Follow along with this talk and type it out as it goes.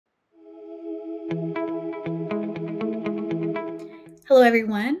Hello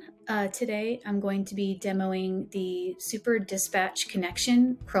everyone. Today I'm going to be demoing the Super Dispatch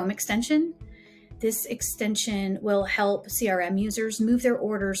Connection Chrome extension. This extension will help CRM users move their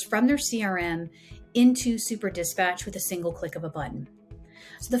orders from their CRM into Super Dispatch with a single click of a button.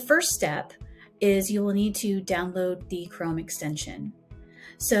 So the first step is you will need to download the Chrome extension.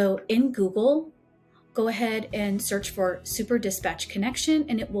 So in Google, go ahead and search for Super Dispatch Connection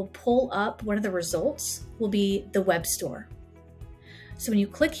and it will pull up one of the results will be the web store. So when you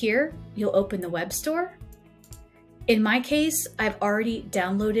click here, you'll open the web store. In my case, I've already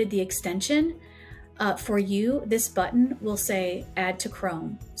downloaded the extension. For you, this button will say Add to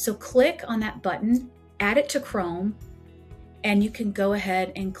Chrome. So click on that button, add it to Chrome, and you can go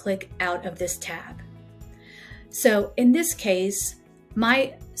ahead and click out of this tab. So in this case,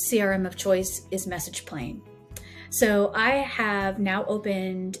 my CRM of choice is Message.Plane. So I have now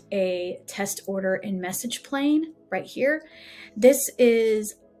opened a test order in Message.Plane right here. This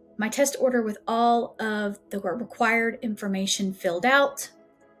is my test order with all of the required information filled out.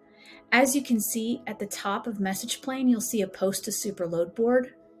 As you can see at the top of Message.Plane, you'll see a Post to Super Load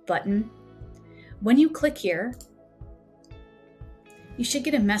Board button. When you click here, you should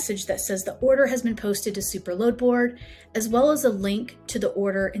get a message that says the order has been posted to Super Load Board, as well as a link to the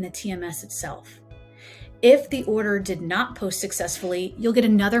order in the TMS itself. If the order did not post successfully, you'll get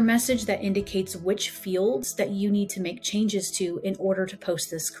another message that indicates which fields that you need to make changes to in order to post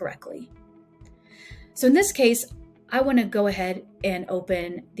this correctly. So in this case, I want to go ahead and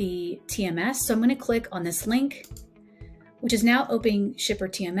open the TMS. So I'm going to click on this link, which is now opening Shipper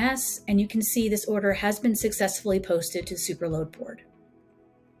TMS, and you can see this order has been successfully posted to Super Load Board.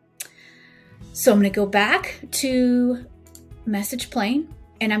 So I'm going to go back to Message.Plane.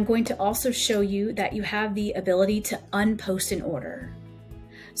 And I'm going to also show you that you have the ability to unpost an order.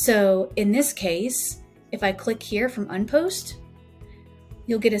 So in this case, if I click here from Unpost,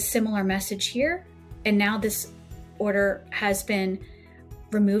 you'll get a similar message here. And now this order has been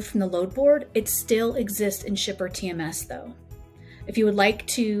removed from the load board. It still exists in Shipper TMS though. If you would like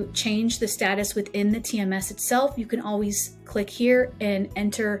to change the status within the TMS itself, you can always click here and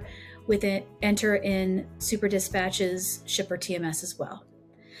enter in Super Dispatch's Shipper TMS as well.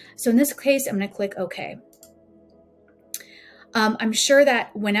 So in this case, I'm going to click OK. I'm sure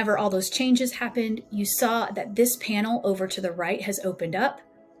that whenever all those changes happened, you saw that this panel over to the right has opened up.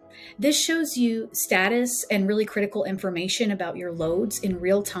 This shows you status and really critical information about your loads in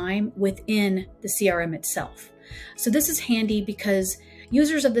real time within the CRM itself. So this is handy because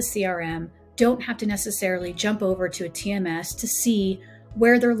users of the CRM don't have to necessarily jump over to a TMS to see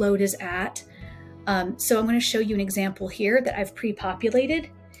where their load is at. So I'm going to show you an example here that I've pre-populated.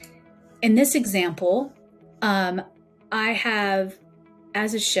 In this example, I have,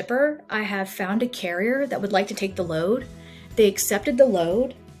 as a shipper, I have found a carrier that would like to take the load. They accepted the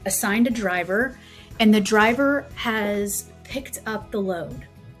load, assigned a driver, and the driver has picked up the load.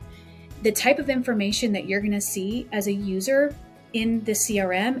 The type of information that you're going to see as a user in the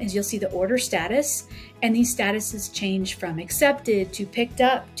CRM is you'll see the order status, and these statuses change from accepted to picked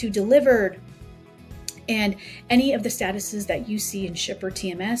up to delivered. And any of the statuses that you see in Shipper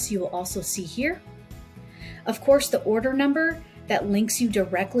TMS, you will also see here. Of course, the order number that links you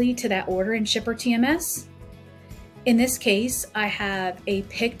directly to that order in Shipper TMS. In this case, I have a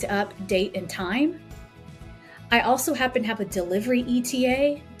picked up date and time. I also happen to have a delivery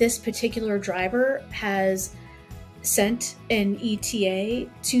ETA. This particular driver has sent an ETA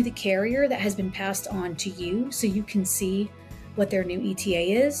to the carrier that has been passed on to you, so you can see what their new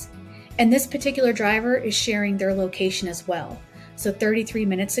ETA is. And this particular driver is sharing their location as well. So 33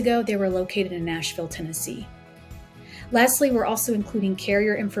 minutes ago, they were located in Nashville, Tennessee. Lastly, we're also including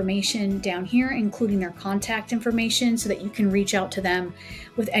carrier information down here, including their contact information so that you can reach out to them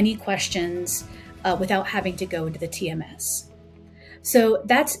with any questions without having to go into the TMS. So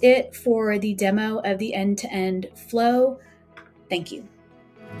that's it for the demo of the end-to-end flow. Thank you.